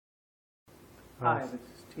Hi, this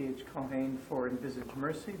is T.H. Culhane for Envisage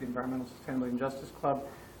Mercy, the Environmental Sustainability and Justice Club.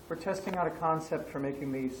 We're testing out a concept for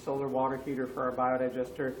making the solar water heater for our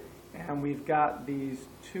biodigester, and we've got these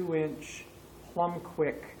 2-inch plumb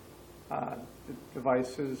quick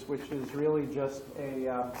devices, which is really just a,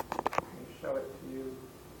 let me show it to you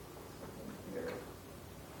here,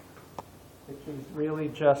 which is really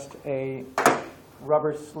just a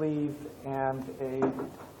rubber sleeve and a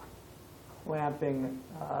clamping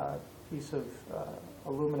piece of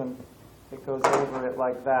aluminum that goes over it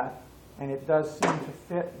like that. And it does seem to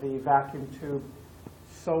fit the vacuum tube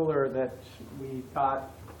solar that we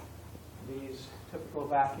got, these typical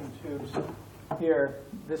vacuum tubes here.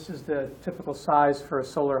 This is the typical size for a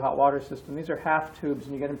solar hot water system. These are half tubes,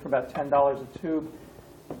 and you get them for about $10 a tube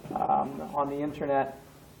on the internet.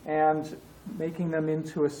 And making them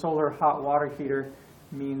into a solar hot water heater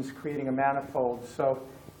means creating a manifold. So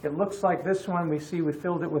it looks like this one. We see we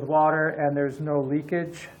filled it with water and there's no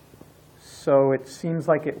leakage. So it seems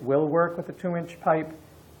like it will work with a 2-inch pipe,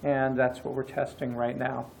 and that's what we're testing right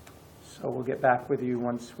now. So we'll get back with you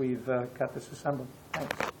once we've got this assembled.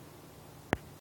 Thanks.